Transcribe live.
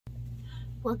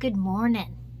Well, good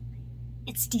morning.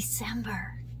 It's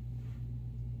December.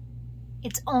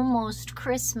 It's almost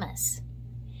Christmas.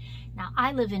 Now,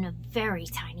 I live in a very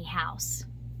tiny house.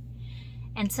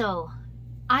 And so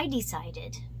I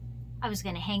decided I was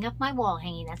going to hang up my wall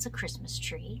hanging. That's a Christmas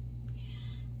tree.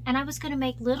 And I was going to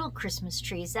make little Christmas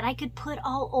trees that I could put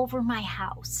all over my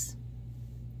house.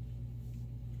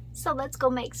 So let's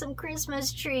go make some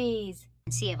Christmas trees.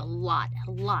 See, I have a lot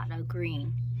of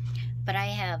green. But I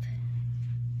have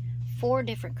 4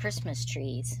 different Christmas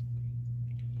trees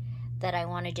that I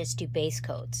want to just do base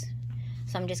coats.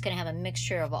 So I'm just going to have a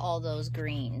mixture of all those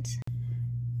greens.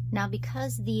 Now,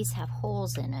 because these have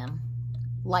holes in them,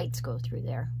 lights go through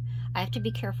there. I have to be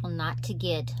careful not to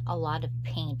get a lot of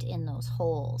paint in those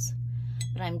holes.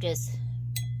 But I'm just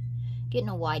getting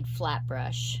a wide flat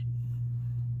brush.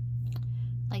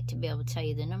 I'd like to be able to tell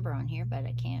you the number on here, but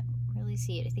I can't really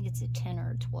see it. I think it's a 10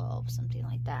 or a 12, something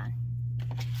like that.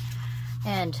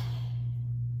 And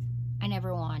I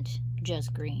never want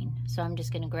just green. So I'm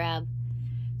just going to grab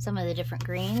some of the different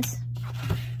greens.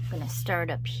 I'm going to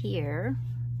start up here,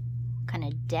 kind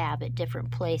of dab at different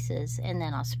places, and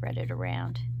then I'll spread it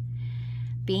around.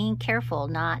 Being careful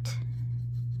not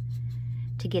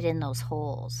to get in those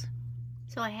holes.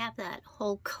 So I have that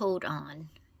whole coat on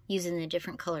using the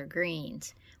different color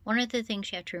greens. One of the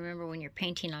things you have to remember when you're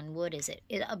painting on wood is it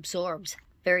absorbs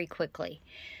very quickly.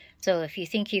 So if you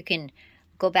think you can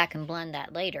go back and blend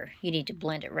that later, you need to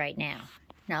blend it right now.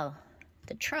 Now,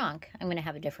 the trunk, I'm going to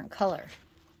have a different color.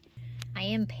 I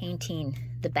am painting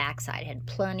the backside. I had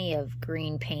plenty of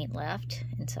green paint left,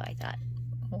 and so I thought,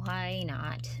 why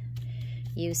not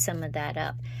use some of that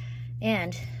up?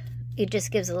 And it just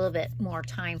gives a little bit more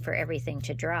time for everything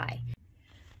to dry.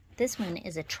 This one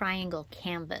is a triangle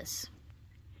canvas.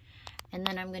 And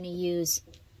then I'm going to use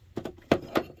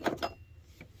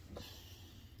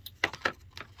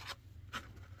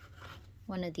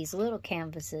one of these little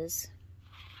canvases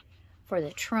for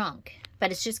the trunk,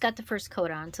 but it's just got the first coat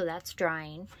on, so that's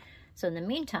drying. So in the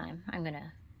meantime, I'm going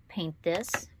to paint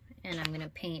this, and I'm going to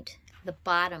paint the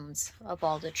bottoms of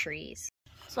all the trees.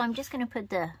 So I'm just going to put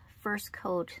the first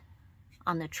coat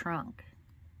on the trunk,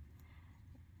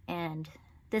 and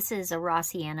this is a raw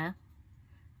sienna.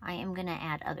 I am going to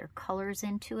add other colors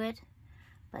into it,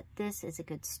 but this is a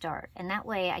good start, and that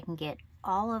way I can get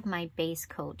all of my base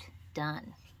coat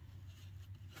done.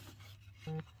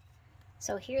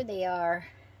 So here they are,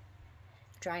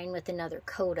 drying with another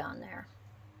coat on there.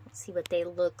 Let's see what they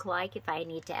look like. If I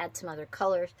need to add some other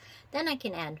colors, then I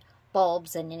can add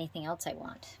bulbs and anything else I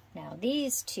want. Now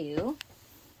these two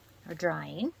are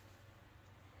drying.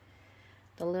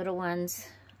 The little ones,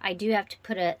 I do have to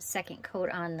put a second coat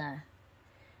on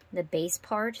the base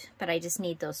part, but I just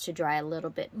need those to dry a little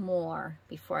bit more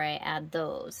before I add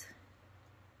those.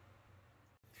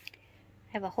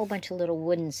 I have a whole bunch of little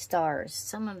wooden stars.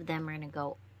 Some of them are going to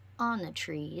go on the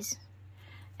trees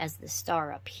as the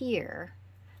star up here.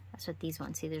 That's what these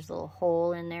ones, see there's a little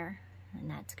hole in there,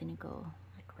 and that's going to go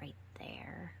like right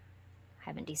there. I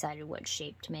haven't decided what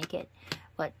shape to make it,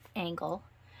 what angle.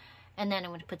 And then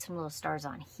I'm going to put some little stars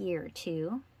on here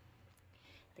too.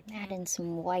 Add in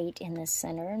some white in the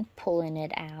center and pulling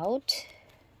it out.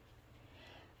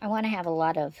 I want to have a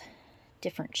lot of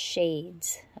different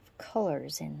shades of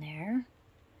colors in there.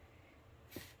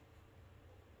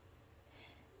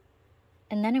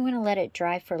 And then I'm going to let it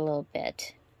dry for a little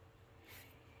bit.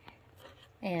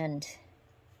 And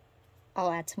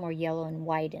I'll add some more yellow and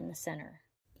white in the center.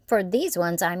 For these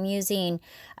ones, I'm using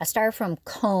a styrofoam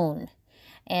cone.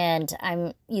 And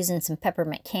I'm using some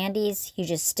peppermint candies. You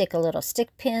just stick a little stick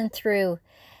pin through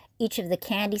each of the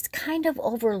candies, kind of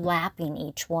overlapping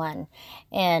each one.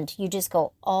 And you just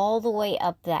go all the way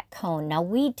up that cone. Now,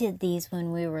 we did these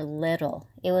when we were little.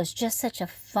 It was just such a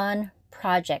fun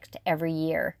project every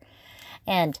year.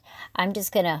 And I'm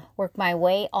just going to work my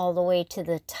way all the way to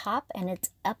the top, and it's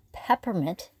a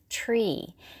peppermint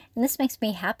tree. And this makes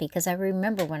me happy because I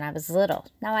remember when I was little.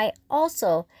 Now, I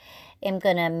also am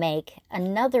going to make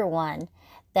another one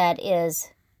that is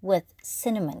with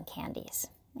cinnamon candies.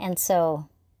 And so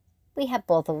we have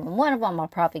both of them. One of them I'll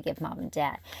probably give Mom and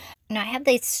Dad. Now, I have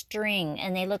this string,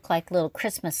 and they look like little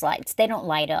Christmas lights. They don't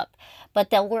light up,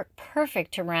 but they'll work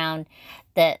perfect around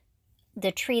the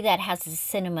tree that has the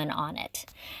cinnamon on it.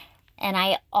 And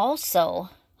I also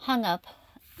hung up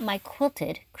my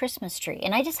quilted Christmas tree,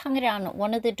 and I just hung it on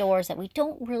one of the doors that we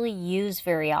don't really use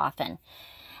very often.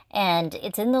 And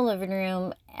it's in the living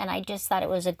room, and I just thought it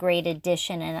was a great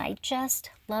addition, and I just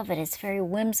love it. It's very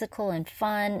whimsical and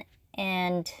fun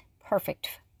and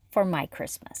perfect for my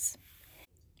Christmas.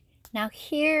 Now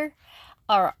here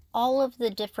are all of the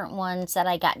different ones that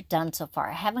I got done so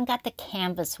far. I haven't got the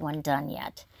canvas one done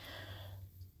yet.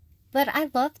 But I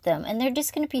love them, and they're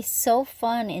just going to be so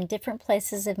fun in different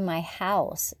places in my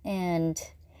house. And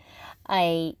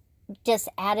I just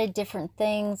added different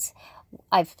things.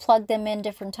 I've plugged them in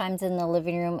different times in the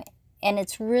living room, and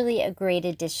it's really a great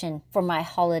addition for my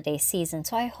holiday season.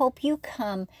 So I hope you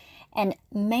come and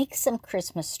make some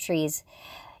Christmas trees,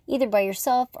 either by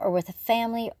yourself or with a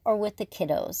family or with the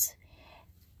kiddos.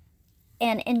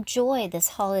 And enjoy this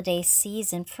holiday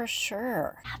season for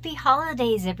sure. Happy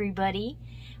holidays, everybody.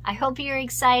 I hope you're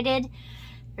excited.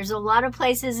 There's a lot of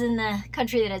places in the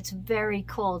country that it's very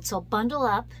cold, so bundle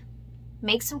up,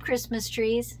 make some Christmas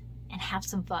trees, and have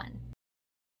some fun.